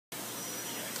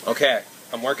Okay,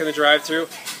 I'm working the drive-thru.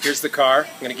 Here's the car.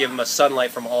 I'm going to give him a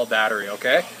sunlight from all battery,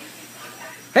 okay?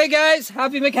 Hey guys,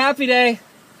 happy McHappy Day.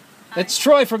 It's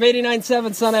Troy from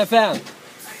 89.7 Sun FM.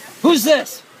 Who's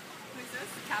this? Who's this?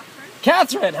 Catherine?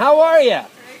 Catherine, how are you?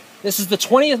 Great. This is the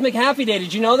 20th McHappy Day.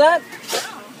 Did you know that?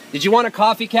 Oh. Did you want a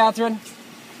coffee, Catherine?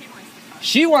 He wants the coffee.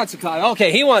 She wants a coffee.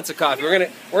 Okay, he wants a coffee.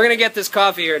 We're gonna get this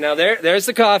coffee here. Now there's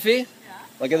the coffee. Yeah.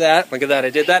 Look at that. Look at that. I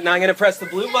did that. Now I'm gonna press the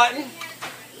blue button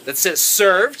that says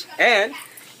served. And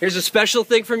here's a special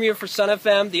thing from you for Sun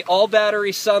FM, the all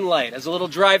battery sunlight as a little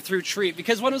drive-through treat.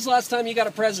 Because when was the last time you got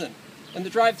a present in the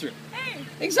drive-through? Hey.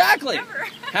 Exactly. Never.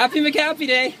 Happy McHappy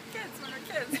Day. Kids, when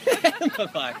are kids?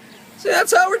 Bye-bye. See,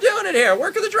 that's how we're doing it here.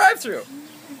 Working the drive-through.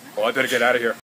 Oh, I better get out of here.